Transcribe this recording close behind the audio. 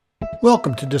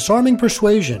Welcome to Disarming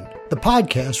Persuasion, the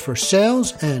podcast for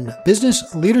sales and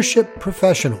business leadership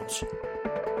professionals.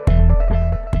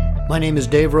 My name is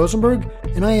Dave Rosenberg,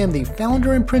 and I am the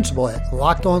founder and principal at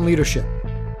Locked On Leadership,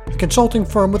 a consulting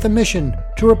firm with a mission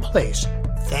to replace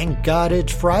 "Thank God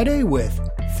It's Friday" with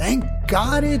 "Thank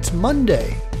God It's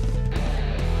Monday."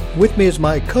 With me is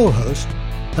my co-host,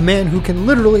 a man who can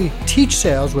literally teach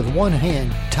sales with one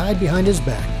hand tied behind his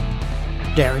back,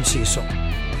 Darren Cecil.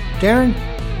 Darren,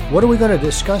 what are we going to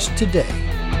discuss today?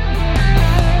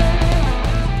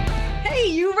 Hey,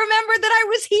 you remembered that I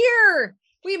was here.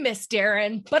 We missed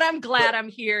Darren, but I'm glad I'm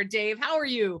here, Dave. How are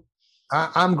you?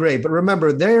 I'm great. But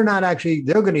remember, they're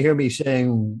going to hear me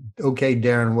saying, "Okay,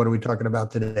 Darren, what are we talking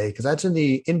about today?" Because that's in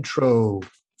the intro.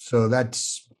 So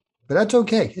that's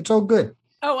okay. It's all good.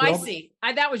 Oh, I see.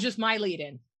 That was just my lead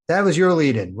in. That was your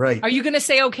lead in, right? Are you going to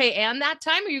say okay and that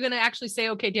time? Or are you going to actually say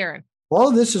okay, Darren? All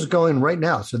of this is going right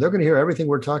now. So they're going to hear everything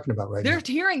we're talking about right now. They're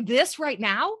hearing this right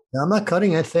now? I'm not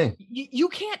cutting that thing. You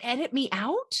can't edit me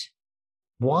out?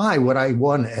 Why would I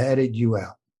want to edit you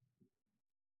out?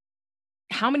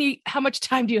 How much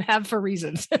time do you have for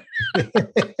reasons? I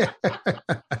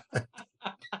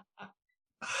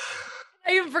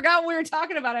even forgot what we were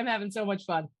talking about. I'm having so much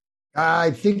fun.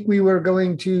 I think we were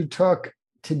going to talk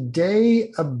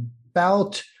today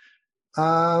about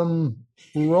role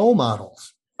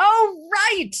models. Oh,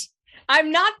 right.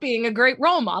 I'm not being a great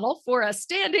role model for a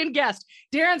stand-in guest.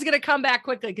 Darren's going to come back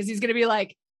quickly because he's going to be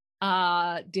like,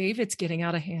 Dave, it's getting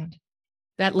out of hand.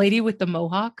 That lady with the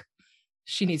mohawk,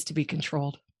 she needs to be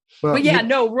controlled. Well, but yeah,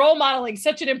 role modeling,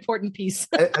 such an important piece.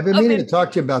 I've been meaning to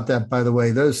talk to you about that, by the way.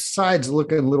 Those sides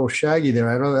looking a little shaggy there.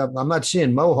 I'm not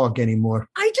seeing mohawk anymore.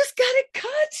 I just got it cut.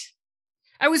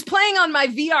 I was playing on my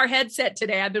VR headset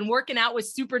today. I've been working out with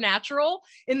Supernatural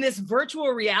in this virtual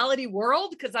reality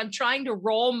world because I'm trying to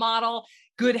role model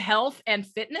good health and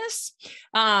fitness.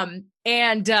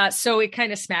 So it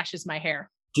kind of smashes my hair.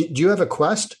 Do you have a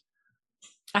Quest?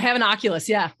 I have an Oculus,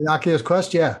 yeah. An Oculus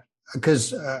Quest, yeah.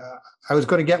 Because I was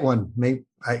going to get one.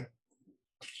 I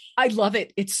love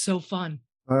it. It's so fun.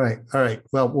 All right.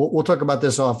 Well, we'll talk about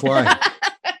this offline.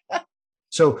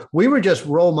 So we were just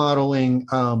role modeling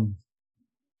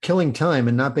killing time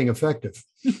and not being effective.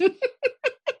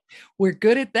 We're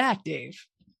good at that, Dave.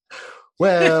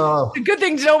 Well, the good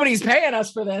thing nobody's paying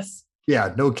us for this.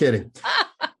 Yeah, no kidding.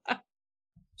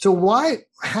 So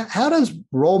how does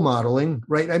role modeling,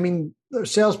 right? I mean, the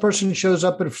salesperson shows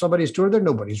up at somebody's store, they're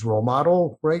nobody's role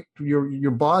model, right?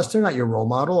 Your boss, they're not your role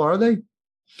model, are they?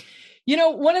 You know,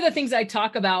 one of the things I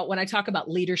talk about when I talk about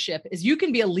leadership is you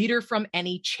can be a leader from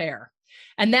any chair.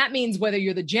 And that means whether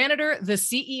you're the janitor, the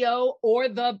CEO, or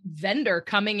the vendor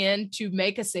coming in to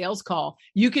make a sales call,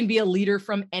 you can be a leader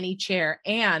from any chair.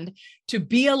 And to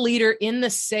be a leader in the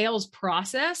sales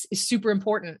process is super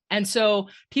important. And so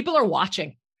people are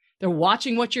watching. They're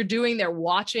watching what you're doing. They're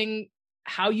watching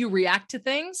how you react to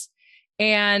things.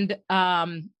 And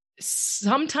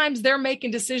sometimes they're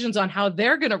making decisions on how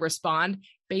they're going to respond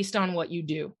based on what you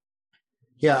do.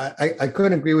 Yeah, I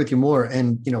couldn't agree with you more.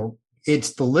 And,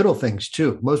 it's the little things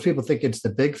too. Most people think it's the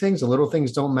big things. The little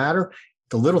things don't matter.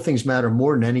 The little things matter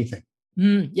more than anything.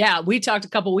 Yeah, we talked a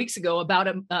couple of weeks ago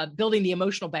about building the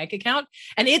emotional bank account,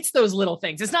 and it's those little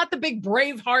things. It's not the big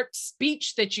Braveheart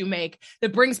speech that you make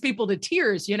that brings people to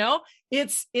tears.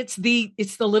 It's the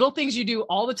little things you do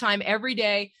all the time, every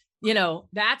day.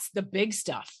 That's the big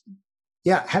stuff.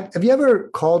 Yeah. Have you ever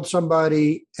called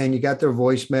somebody and you got their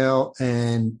voicemail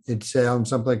and it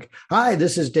sounds something like, "Hi,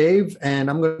 this is Dave, and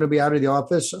I'm going to be out of the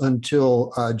office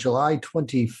until July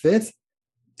 25th,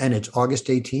 and it's August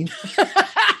 18th.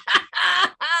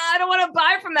 I don't want to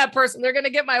buy from that person. They're going to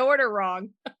get my order wrong.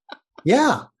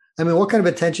 Yeah. I mean, what kind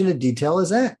of attention to detail is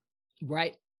that?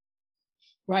 Right.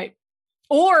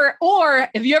 Or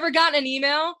have you ever gotten an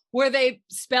email where they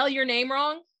spell your name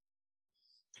wrong?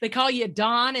 They call you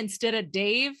Don instead of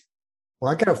Dave.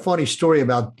 Well, I got a funny story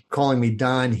about calling me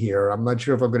Don here. I'm not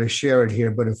sure if I'm going to share it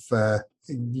here, but if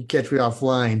you catch me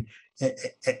offline,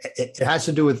 it has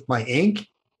to do with my ink.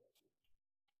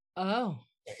 Oh.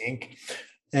 Ink.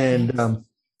 And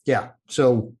yeah,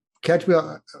 so catch me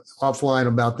offline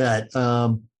about that.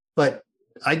 But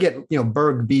I get,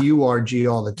 Berg, B-U-R-G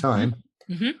all the time.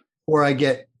 Mm-hmm. Or I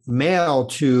get mail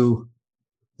to,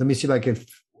 let me see if I can,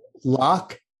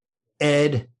 Lock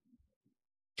Ed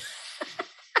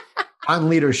on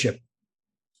leadership.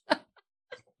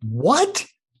 What?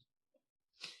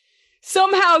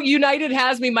 Somehow United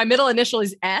has me. My middle initial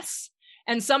is S.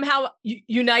 And somehow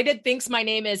United thinks my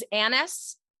name is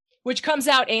Annis, which comes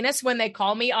out anus when they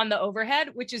call me on the overhead,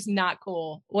 which is not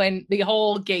cool when the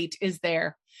whole gate is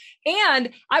there.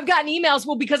 And I've gotten emails,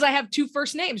 well, because I have two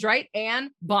first names, right?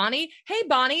 Ann, Bonnie. Hey,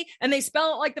 Bonnie. And they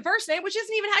spell it like the first name, which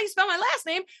isn't even how you spell my last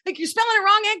name. Like you're spelling it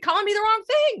wrong and calling me the wrong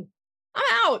thing. I'm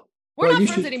out. We're not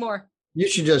friends anymore. You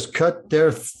should just cut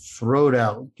their throat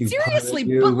out. Seriously,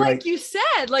 but like you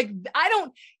said, like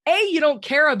you don't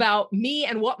care about me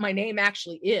and what my name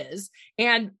actually is.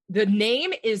 And the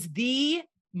name is the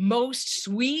most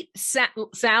sweet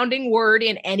sounding word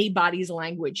in anybody's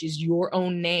language is your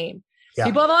own name. Yeah.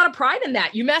 People have a lot of pride in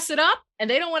that. You mess it up and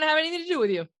they don't want to have anything to do with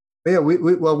you. Yeah,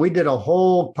 we did a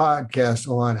whole podcast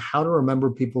on how to remember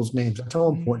people's names. That's how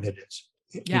important it is.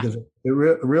 Yeah. Because it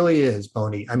really is,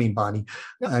 Bonnie. At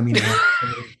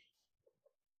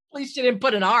least you didn't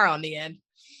put an R on the end.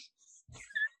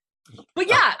 But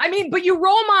yeah, but you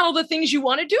role model the things you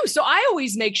want to do. So I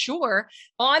always make sure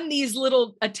on these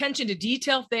little attention to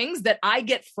detail things that I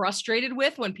get frustrated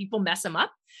with when people mess them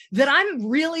up, that I'm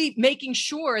really making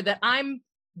sure that I'm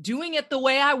doing it the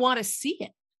way I want to see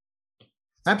it.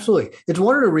 Absolutely. It's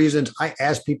one of the reasons I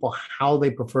ask people how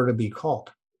they prefer to be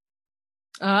called.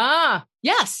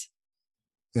 Yes.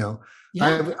 Yeah.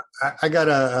 I got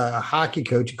a hockey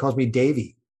coach. He calls me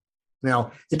Davey.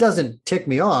 Now, it doesn't tick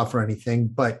me off or anything,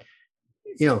 but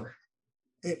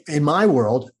in my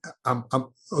world, I'm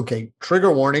okay.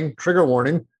 Trigger warning.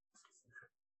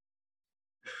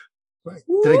 Right.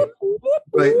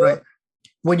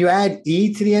 When you add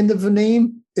E to the end of a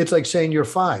name, it's like saying you're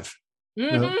 5.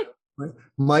 Mm-hmm. Right?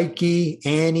 Mikey,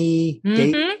 Annie,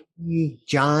 Davey,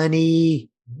 Johnny,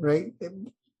 right?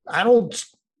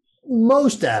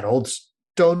 Most adults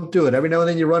don't do it. Every now and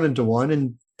then you run into one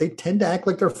and they tend to act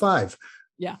like they're 5.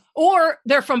 Yeah. Or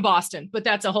they're from Boston, but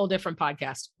that's a whole different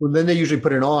podcast. Well, then they usually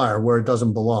put an R where it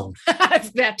doesn't belong.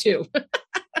 That too.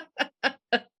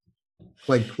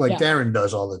 like Darren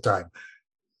does all the time.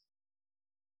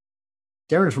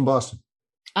 Darren's from Boston.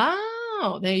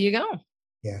 Oh, there you go.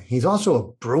 Yeah. He's also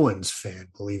a Bruins fan,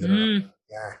 believe it or not.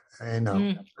 Yeah, I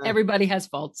know. Everybody has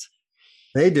faults.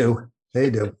 They do.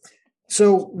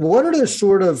 So what are the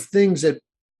sort of things that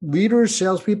leaders,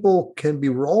 salespeople can be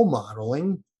role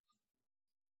modeling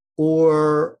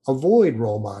or avoid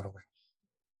role modeling?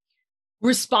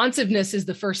 Responsiveness is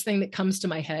the first thing that comes to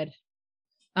my head.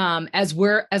 As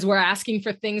we're asking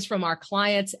for things from our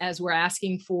clients, as we're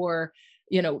asking for,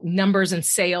 numbers and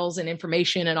sales and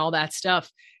information and all that stuff,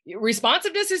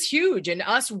 responsiveness is huge. And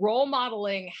us role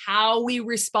modeling how we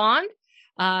respond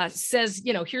says,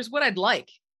 here's what I'd like.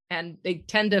 And they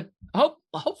tend to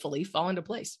hopefully fall into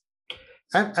place.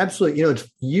 Absolutely. It's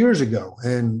years ago,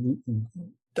 and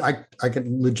I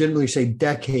can legitimately say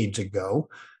decades ago,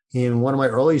 in one of my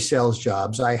early sales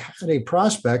jobs, I had a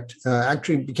prospect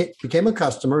actually became a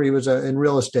customer. He was in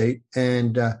real estate.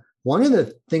 And one of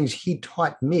the things he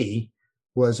taught me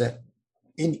was that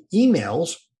in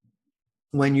emails,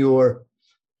 when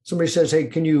somebody says, hey,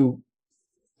 can you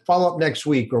follow up next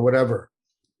week or whatever,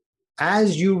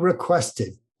 as you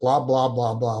requested, blah, blah,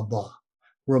 blah, blah, blah.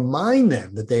 Remind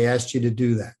them that they asked you to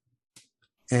do that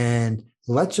and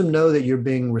let them know that you're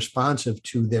being responsive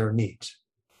to their needs.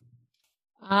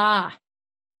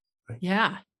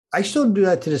 Yeah. I still do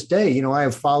that to this day. I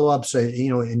have follow-ups,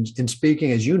 in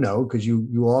speaking, as you know, because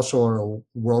you also are a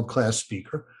world-class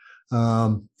speaker.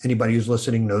 Anybody who's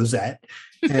listening knows that.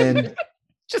 And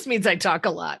just means I talk a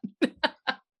lot.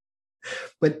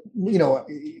 But,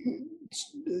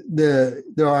 there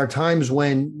are times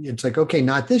when it's like, okay,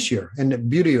 not this year. And the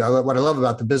beauty, what I love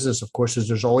about the business, of course, is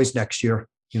there's always next year,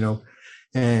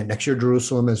 and next year,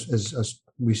 Jerusalem, as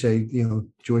we say,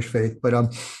 Jewish faith.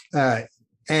 But,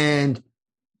 and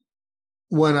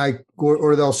when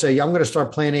or they'll say, I'm going to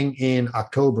start planning in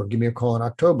October, give me a call in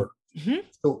October. Mm-hmm.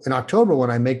 So in October, when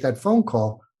I make that phone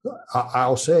call,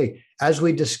 I'll say, as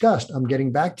we discussed, I'm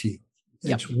getting back to you.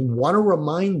 Yep. We want to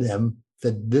remind them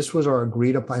that this was our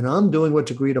agreed upon, and I'm doing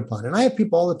what's agreed upon. And I have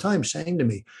people all the time saying to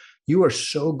me, you are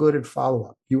so good at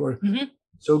follow-up. You are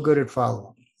so good at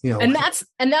follow-up. And that's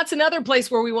another place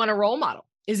where we want to role model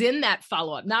is in that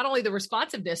follow-up, not only the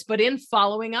responsiveness, but in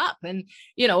following up. And,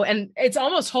 and it's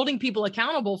almost holding people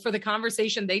accountable for the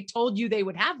conversation they told you they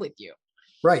would have with you.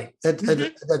 Right.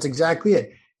 That's exactly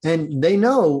it. And they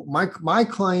know, my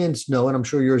clients know, and I'm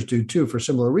sure yours do too, for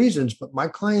similar reasons, but my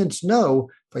clients know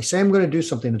if I say I'm going to do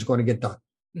something, it's going to get done.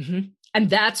 Mm-hmm. And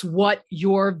that's what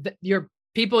your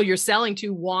people you're selling to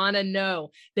want to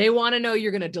know. They want to know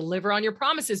you're going to deliver on your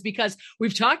promises, because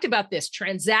we've talked about this.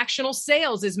 Transactional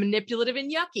sales is manipulative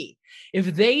and yucky.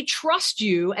 If they trust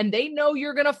you and they know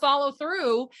you're going to follow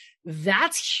through,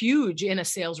 that's huge in a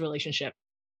sales relationship.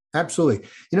 Absolutely.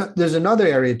 There's another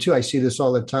area too. I see this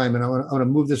all the time, and I want to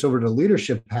move this over to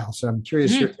Leadership House. And I'm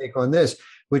curious your take on this,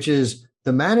 which is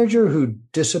the manager who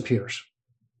disappears.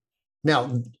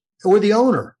 Now, or the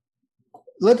owner.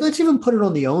 Let's even put it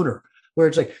on the owner, where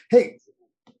it's like, hey,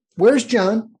 where's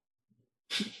John?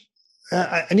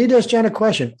 I need to ask John a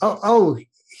question. Oh,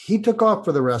 he took off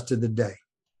for the rest of the day.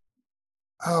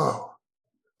 Oh,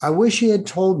 I wish he had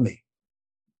told me.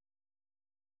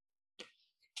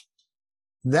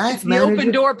 It's the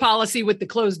open door policy with the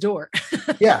closed door.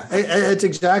 Yeah, it's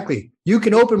exactly. You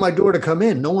can open my door to come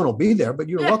in. No one will be there, but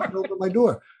you're welcome to open my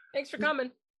door. Thanks for coming.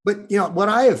 But what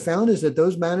I have found is that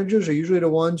those managers are usually the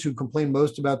ones who complain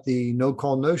most about the no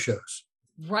call, no shows.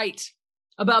 Right.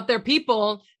 About their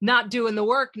people not doing the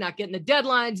work, not getting the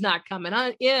deadlines, not coming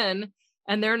in,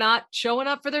 and they're not showing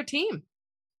up for their team.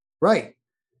 Right.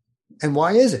 And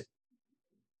why is it?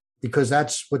 Because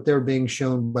that's what they're being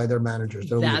shown by their managers.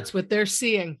 That's what they're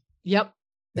seeing. Yep.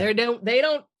 Yeah. They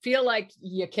don't feel like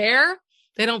you care.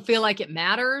 They don't feel like it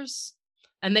matters.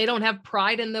 And they don't have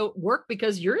pride in the work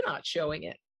because you're not showing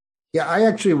it. Yeah. I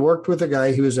actually worked with a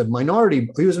guy who was a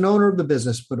minority. He was an owner of the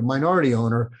business, but a minority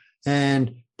owner.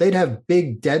 And they'd have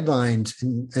big deadlines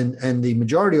and the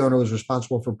majority owner was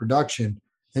responsible for production.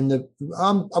 And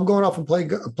I'm going off and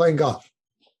playing golf.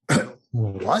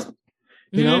 What?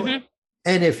 You know?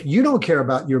 And if you don't care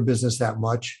about your business that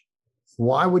much,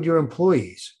 why would your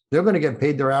employees? They're going to get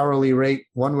paid their hourly rate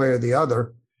one way or the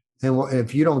other. And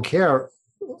if you don't care,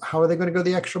 how are they going to go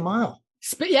the extra mile?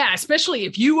 Yeah, especially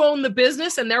if you own the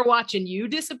business and they're watching you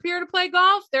disappear to play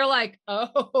golf. They're like,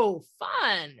 oh,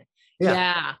 fun.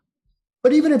 Yeah.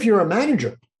 But even if you're a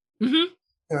manager,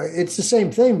 it's the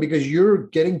same thing because you're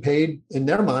getting paid, in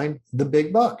their mind, the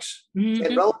big bucks.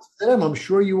 And relative to them, I'm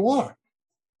sure you are.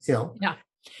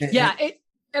 Yeah.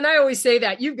 And I always say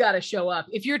that you've got to show up.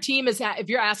 If your team if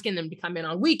you're asking them to come in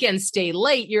on weekends, stay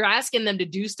late, you're asking them to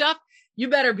do stuff, you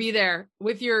better be there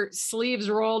with your sleeves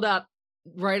rolled up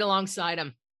right alongside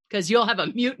them because you'll have a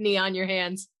mutiny on your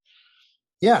hands.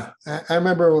 Yeah. I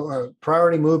remember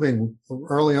Priority Moving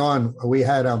early on, we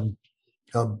had a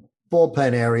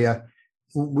bullpen area.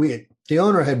 The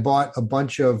owner had bought a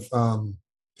bunch of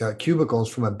cubicles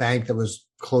from a bank that was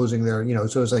closing there,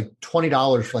 so it was like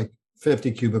 $20 for like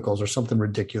 50 cubicles or something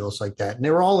ridiculous like that. And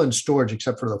they were all in storage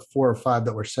except for the 4 or 5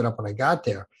 that were set up when I got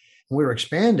there. And we were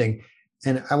expanding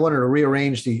and I wanted to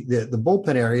rearrange the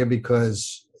bullpen area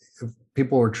because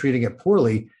people were treating it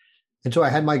poorly. And so I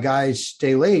had my guys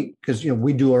stay late because,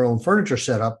 we do our own furniture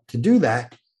setup to do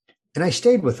that. And I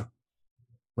stayed with them.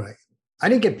 Right. I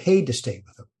didn't get paid to stay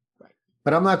with them. Right.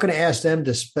 But I'm not going to ask them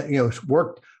to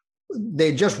work.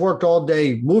 They just worked all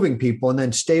day moving people and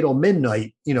then stayed till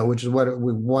midnight, which is what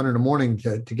we want in the morning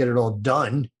to get it all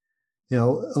done,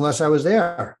 unless I was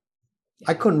there.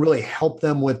 I couldn't really help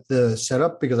them with the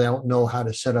setup because I don't know how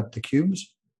to set up the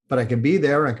cubes, but I could be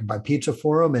there. I could buy pizza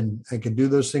for them and I could do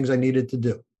those things I needed to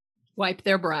do. Wipe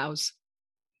their brows.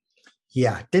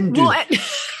 Yeah. Didn't do that.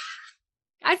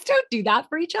 I don't do that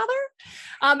for each other.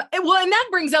 And that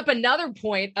brings up another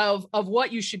point of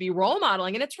what you should be role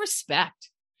modeling, and it's respect.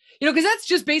 Because that's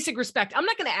just basic respect. I'm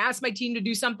not going to ask my team to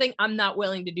do something I'm not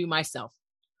willing to do myself.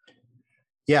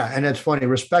 Yeah. And it's funny.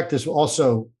 Respect is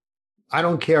also, I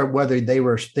don't care whether they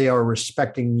are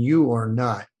respecting you or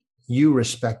not. You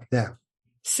respect them.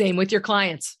 Same with your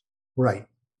clients. Right.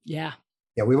 Yeah.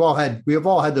 Yeah. We have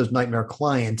all had those nightmare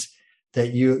clients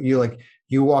that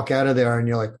you walk out of there and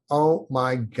you're like, oh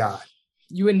my God.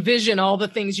 You envision all the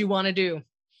things you want to do.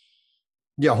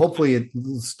 Yeah. Hopefully it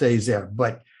stays there,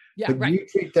 but right. You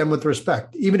treat them with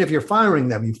respect. Even if you're firing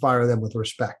them, you fire them with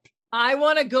respect. I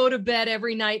want to go to bed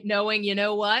every night knowing, you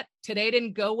know what? Today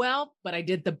didn't go well, but I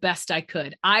did the best I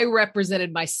could. I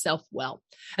represented myself well.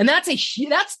 And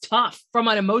that's tough from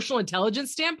an emotional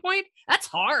intelligence standpoint. That's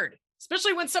hard,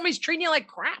 especially when somebody's treating you like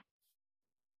crap.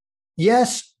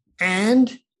 Yes.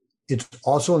 And it's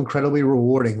also incredibly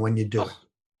rewarding when you do it.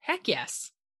 Heck yes.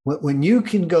 When you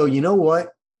can go, you know what?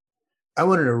 I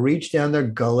wanted to reach down their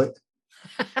gullet,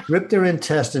 rip their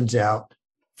intestines out,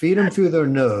 feed them through their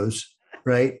nose,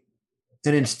 right?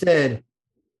 And instead,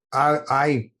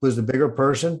 I was the bigger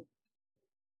person.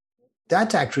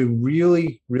 That's actually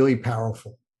really, really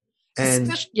powerful.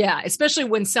 And especially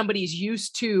when somebody's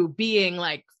used to being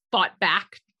like fought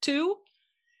back to,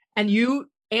 and you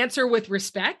answer with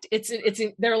respect.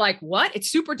 They're like, what?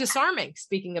 It's super disarming.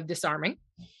 Speaking of disarming.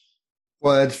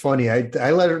 Well, that's funny.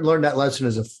 I learned that lesson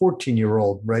as a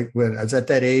 14-year-old, right? When I was at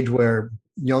that age where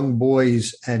young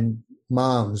boys and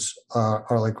moms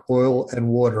are like oil and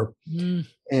water.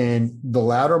 And the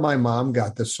louder my mom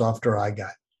got, the softer I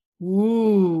got.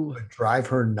 Ooh. It would drive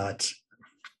her nuts.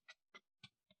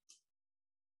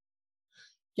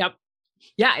 Yep.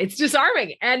 Yeah, it's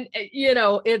disarming. And,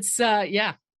 it's,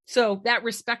 So that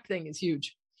respect thing is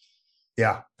huge.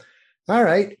 Yeah. All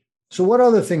right. So what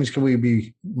other things can we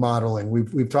be modeling?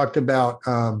 We've talked about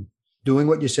doing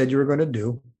what you said you were going to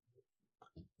do.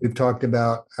 We've talked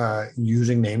about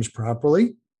using names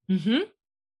properly. Mm-hmm.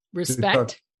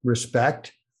 Respect.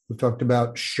 Respect. We've talked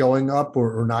about showing up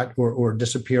or not or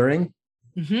disappearing.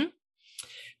 Mm-hmm.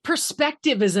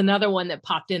 Perspective is another one that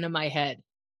popped into my head.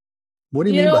 What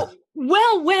do you mean by that?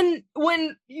 Well,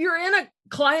 when you're in a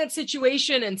client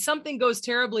situation and something goes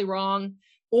terribly wrong,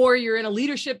 or you're in a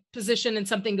leadership position and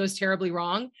something goes terribly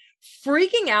wrong,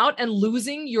 freaking out and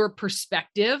losing your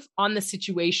perspective on the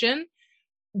situation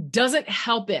doesn't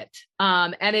help it.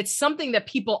 And it's something that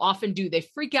people often do. They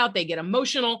freak out, they get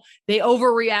emotional, they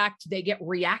overreact, they get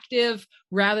reactive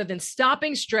rather than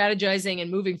stopping, strategizing, and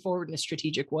moving forward in a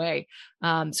strategic way.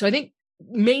 So I think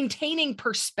maintaining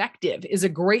perspective is a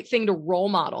great thing to role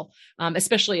model,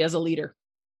 especially as a leader.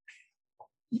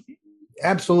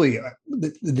 Absolutely.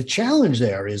 The challenge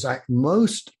there is I've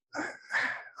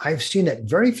seen that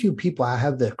very few people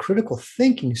have the critical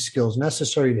thinking skills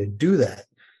necessary to do that.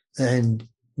 And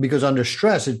because under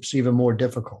stress, it's even more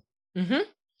difficult. Mm-hmm.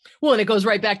 Well, and it goes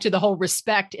right back to the whole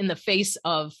respect in the face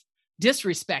of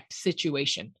disrespect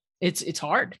situation. It's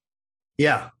hard.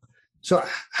 Yeah. So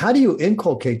how do you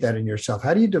inculcate that in yourself?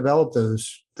 How do you develop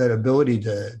that ability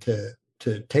to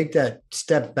take that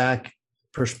step back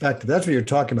perspective? That's what you're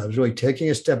talking about. Is really taking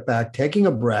a step back, taking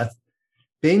a breath,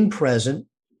 being present,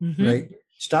 mm-hmm. right?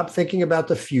 Stop thinking about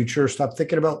the future. Stop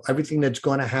thinking about everything that's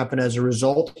going to happen as a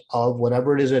result of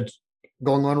whatever it is that's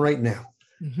going on right now.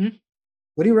 Mm-hmm.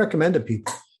 What do you recommend to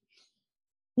people?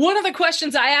 One of the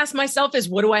questions I ask myself is,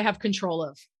 what do I have control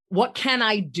of? What can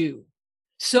I do?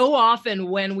 So often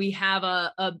when we have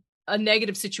a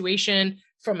negative situation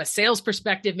from a sales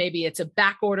perspective, maybe it's a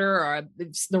back order or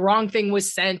it's the wrong thing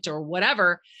was sent or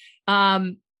whatever.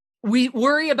 We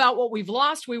worry about what we've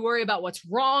lost. We worry about what's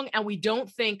wrong. And we don't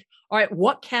think, all right,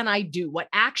 what can I do? What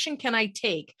action can I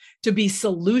take to be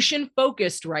solution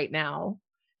focused right now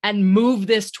and move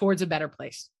this towards a better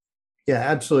place? Yeah,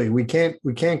 absolutely. We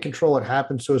can't control what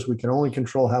happens to us. We can only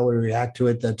control how we react to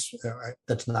it.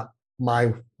 That's not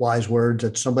my wise words.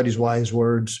 It's somebody's wise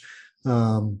words.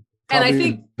 And I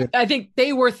think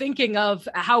they were thinking of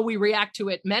how we react to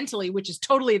it mentally, which is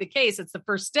totally the case. It's the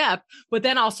first step. But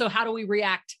then also, how do we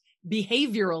react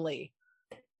behaviorally?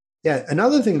 Yeah,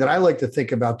 another thing that I like to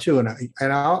think about too, and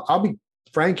I'll be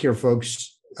frank here,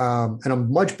 folks, and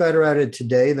I'm much better at it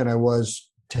today than I was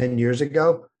 10 years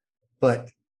ago. But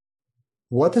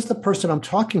what does the person I'm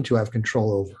talking to have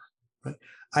control over? Right?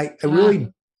 I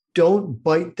really don't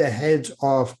bite the heads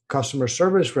off customer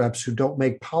service reps who don't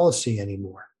make policy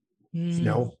anymore. You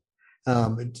know, I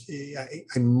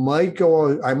might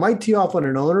tee off on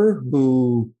an owner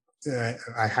who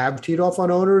I have teed off on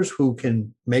owners who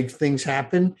can make things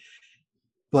happen.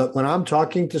 But when I'm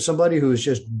talking to somebody who's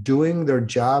just doing their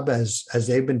job as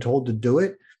they've been told to do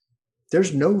it,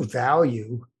 there's no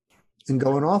value in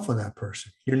going off on that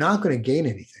person. You're not going to gain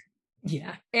anything.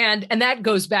 Yeah. And that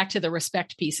goes back to the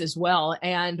respect piece as well.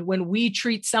 And when we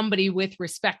treat somebody with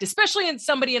respect, especially in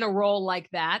somebody in a role like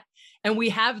that, and we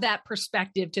have that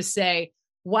perspective to say,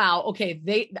 wow, okay,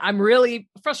 I'm really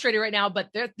frustrated right now, but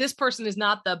this person is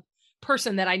not the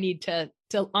person that I need to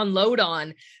unload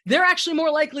on. They're actually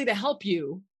more likely to help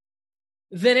you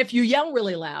than if you yell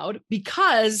really loud,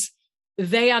 because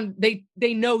they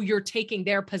know you're taking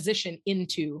their position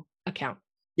into account.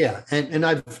 Yeah. And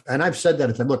I've said that.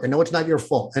 It's like, look, I know it's not your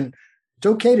fault, and it's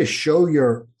okay to show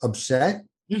you're upset.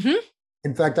 Mm-hmm.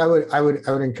 In fact, I would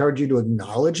encourage you to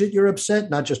acknowledge that you're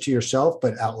upset, not just to yourself,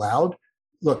 but out loud.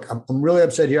 Look, I'm really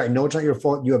upset here. I know it's not your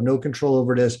fault. You have no control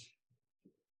over this.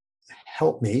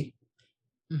 Help me.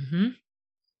 Mm-hmm.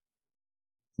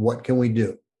 What can we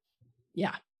do?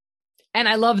 Yeah. And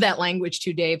I love that language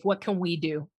too, Dave. What can we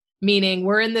do? Meaning,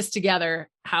 we're in this together.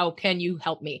 How can you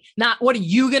help me? Not what are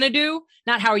you going to do?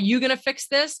 Not how are you going to fix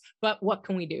this, but what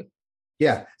can we do?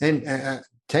 Yeah. And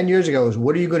 10 years ago was,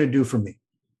 what are you going to do for me?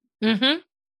 Mm-hmm.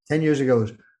 10 years ago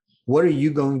was, what are you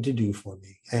going to do for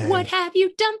me? And what have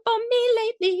you done for me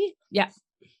lately? Yeah.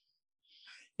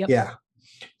 Yep. Yeah.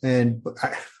 And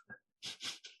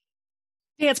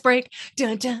dance break.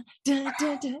 Dun, dun, dun,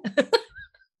 dun, dun.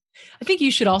 I think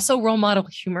you should also role model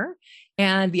humor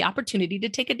and the opportunity to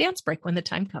take a dance break when the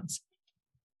time comes.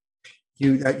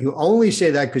 You only say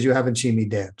that because you haven't seen me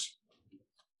dance.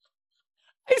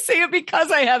 I say it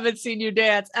because I haven't seen you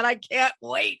dance, and I can't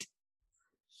wait.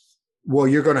 Well,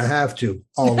 you're going to have to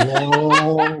a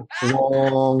long,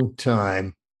 long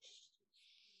time.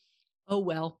 Oh,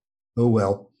 well. Oh,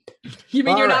 well. You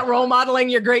mean you're not role modeling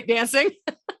your great dancing?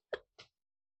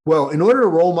 Well, in order to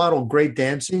role model great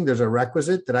dancing, there's a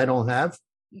requisite that I don't have.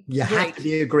 You have to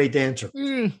be a great dancer.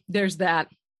 There's that.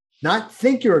 Not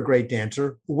think you're a great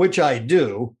dancer, which I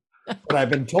do, but I've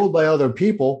been told by other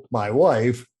people, my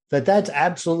wife, that that's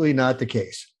absolutely not the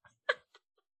case.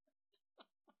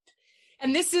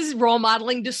 And this is role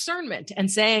modeling discernment and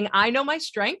saying, I know my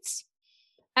strengths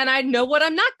and I know what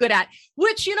I'm not good at,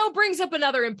 which, brings up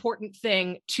another important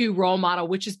thing to role model,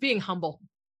 which is being humble,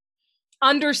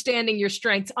 understanding your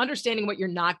strengths, understanding what you're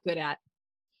not good at.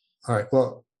 All right.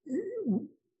 Well,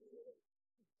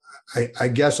 I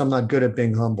guess I'm not good at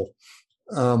being humble.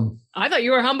 I thought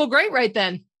you were humble great right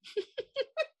then.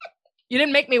 You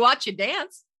didn't make me watch you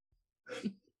dance.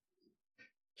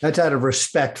 That's out of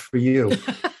respect for you.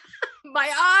 My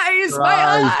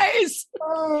eyes.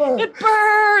 Oh. It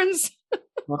burns.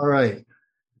 All right.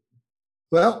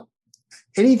 Well,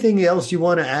 anything else you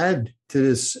want to add to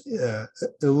this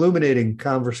illuminating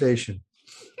conversation?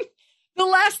 The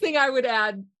last thing I would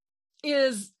add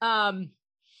is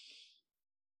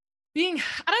being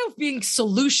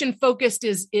solution focused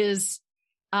is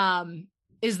being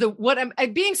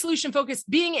solution focused,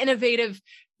 being innovative,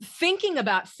 thinking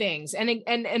about things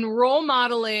and role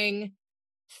modeling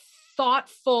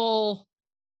thoughtful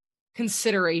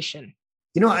consideration.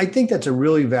 I think that's a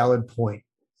really valid point.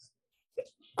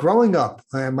 Growing up,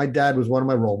 my dad was one of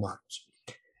my role models,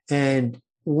 and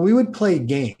we would play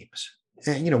games,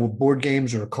 and board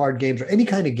games or card games or any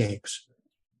kind of games.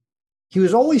 He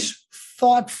was always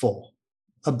thoughtful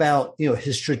about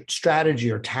his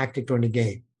strategy or tactic during the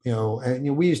game.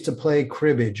 And we used to play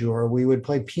cribbage, or we would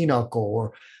play pinochle,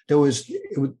 or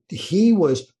he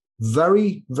was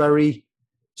very, very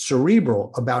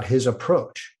cerebral about his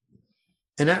approach,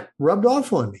 and that rubbed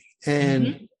off on me.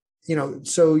 And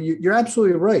so you're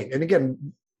absolutely right. And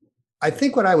again, I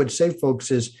think what I would say, folks,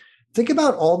 is think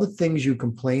about all the things you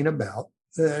complain about.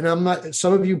 And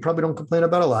some of you probably don't complain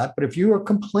about a lot, but if you are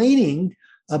complaining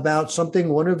about something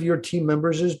one of your team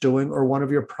members is doing or one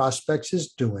of your prospects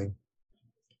is doing,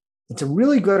 it's a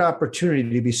really good opportunity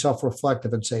to be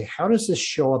self-reflective and say, how does this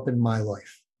show up in my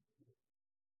life?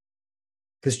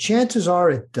 Because chances are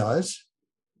it does.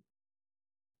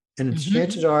 And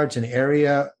chances are it's an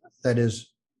area that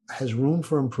has room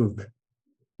for improvement.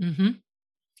 An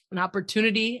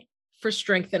opportunity for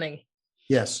strengthening.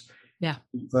 Yes. Yeah.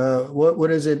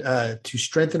 What is it? To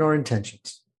strengthen our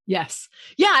intentions. Yes.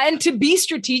 Yeah. And to be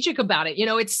strategic about it.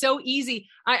 It's so easy.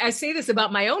 I say this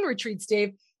about my own retreats,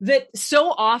 Dave, that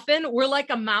so often we're like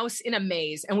a mouse in a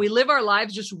maze and we live our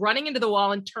lives just running into the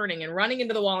wall and turning and running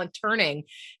into the wall and turning.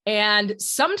 And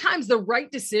sometimes the right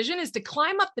decision is to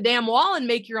climb up the damn wall and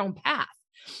make your own path.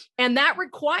 And that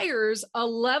requires a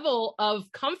level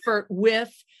of comfort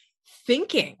with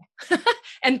thinking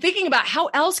and thinking about how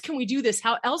else can we do this?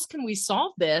 How else can we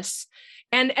solve this?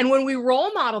 And when we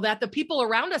role model that, the people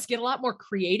around us get a lot more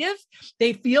creative.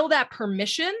 They feel that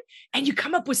permission and you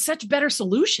come up with such better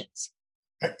solutions.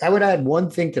 I would add one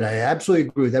thing that I absolutely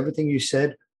agree with everything you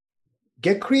said.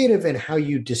 Get creative in how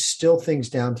you distill things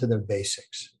down to their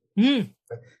basics.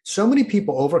 So many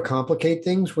people overcomplicate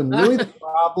things when really the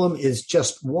problem is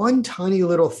just one tiny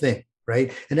little thing,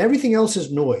 right? And everything else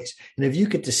is noise. And if you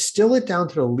could distill it down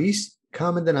to the least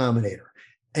common denominator,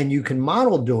 and you can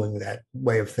model doing that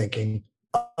way of thinking,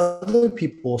 other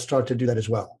people will start to do that as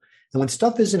well. And when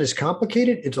stuff isn't as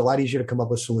complicated, it's a lot easier to come up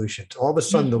with solutions. All of a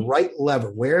sudden, the right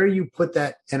lever, where you put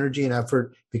that energy and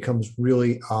effort becomes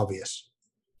really obvious.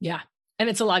 Yeah. And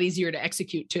it's a lot easier to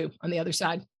execute too on the other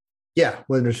side. Yeah.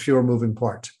 When there's fewer moving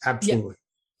parts. Absolutely.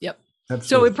 Yep.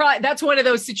 Absolutely. So that's one of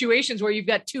those situations where you've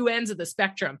got two ends of the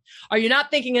spectrum. Are you not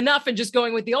thinking enough and just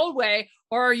going with the old way?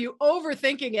 Or are you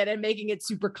overthinking it and making it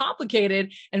super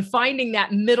complicated and finding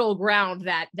that middle ground,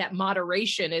 that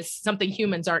moderation is something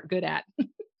humans aren't good at?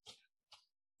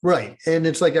 Right. And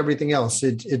it's like everything else.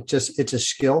 It's a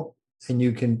skill and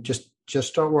you can just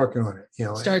start working on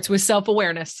it. Starts with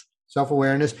self-awareness.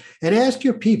 Self-awareness. And ask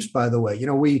your peeps, by the way.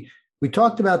 We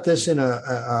talked about this in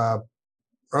a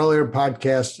earlier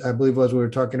podcast, I believe we were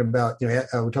talking about, we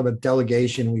talked about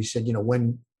delegation. We said,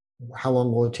 how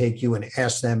long will it take you, and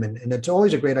ask them. And it's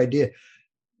always a great idea,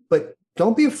 but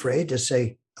don't be afraid to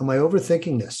say, am I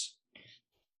overthinking this?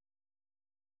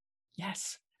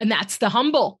 Yes. And that's the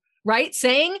humble, right?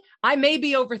 Saying, I may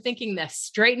be overthinking this.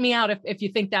 Straighten me out if you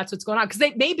think that's what's going on. Because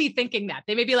they may be thinking that.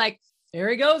 They may be like, there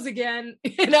he goes again.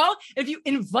 If you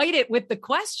invite it with the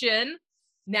question,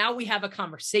 now we have a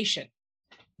conversation.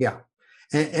 Yeah.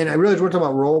 And I realize we're talking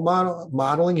about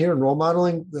modeling here and role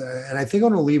modeling. And I think I'm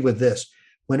going to leave with this.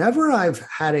 Whenever I've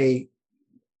had a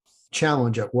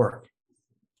challenge at work,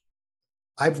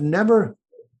 I've never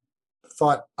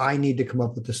thought I need to come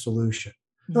up with the solution.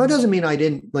 Now, it doesn't mean I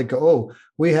didn't like, oh,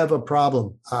 we have a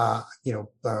problem.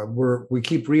 We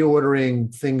keep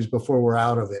reordering things before we're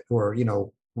out of it, or,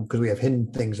 because we have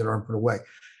hidden things that aren't put away.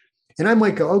 And I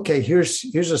might go, okay, here's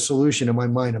a solution in my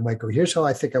mind. I might go, here's how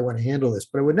I think I want to handle this.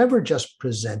 But I would never just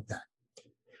present that.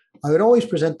 I would always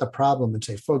present the problem and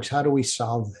say, folks, how do we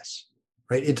solve this?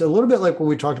 Right? It's a little bit like when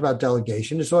we talked about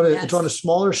delegation. It's on a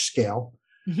smaller scale,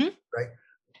 right?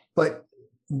 But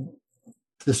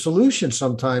the solutions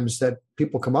sometimes that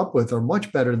people come up with are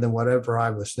much better than whatever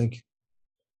I was thinking.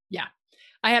 Yeah.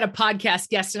 I had a podcast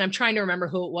guest, and I'm trying to remember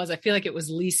who it was. I feel like it was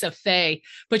Lisa Fay,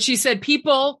 but she said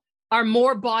people are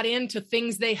more bought into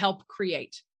things they help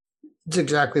create. That's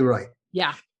exactly right.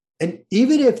 Yeah. And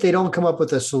even if they don't come up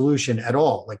with a solution at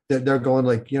all, like they're going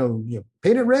like, paint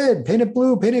it red, paint it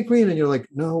blue, paint it green. And you're like,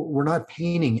 no, we're not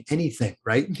painting anything,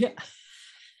 right? Yeah.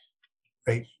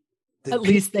 Right. At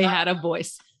least they had a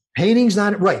voice. Painting's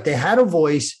not right. They had a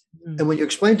voice. And when you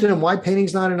explain to them why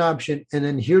painting's not an option, and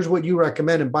then here's what you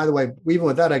recommend. And by the way, even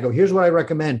with that, I go, here's what I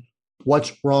recommend.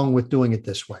 What's wrong with doing it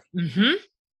this way?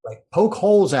 Right. Poke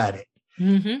holes at it.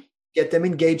 Get them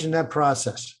engaged in that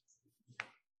process.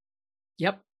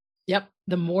 Yep.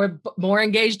 The more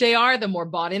engaged they are, the more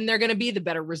bought in they're going to be, the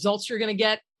better results you're going to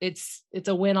get. It's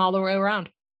a win all the way around.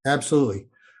 Absolutely.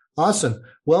 Awesome.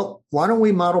 Well, why don't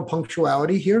we model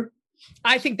punctuality here?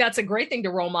 I think that's a great thing to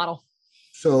role model.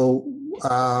 So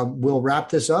we'll wrap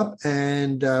this up,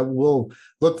 and we'll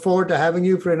look forward to having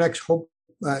you for the next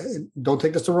don't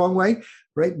take this the wrong way,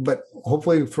 right? But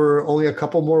hopefully for only a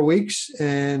couple more weeks,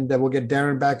 and we'll get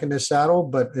Darren back in the saddle.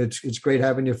 But it's great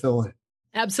having you fill in.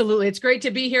 Absolutely. It's great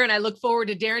to be here, and I look forward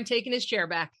to Darren taking his chair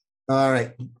back. All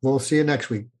right. We'll see you next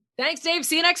week. Thanks, Dave.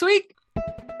 See you next week.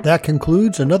 That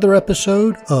concludes another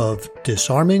episode of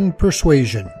Disarming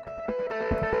Persuasion.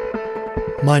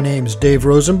 My name's Dave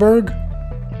Rosenberg.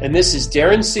 And this is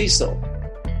Darren Cecil.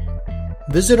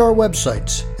 Visit our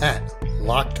websites at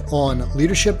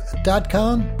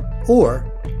lockedonleadership.com or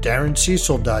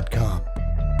darrencecil.com.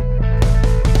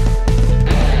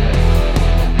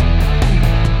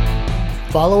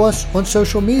 Follow us on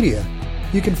social media.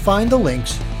 You can find the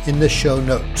links in the show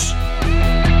notes.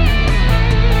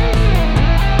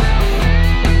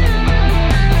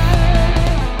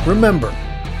 Remember,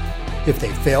 if they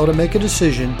fail to make a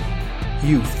decision,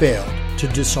 you failed to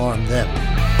disarm them.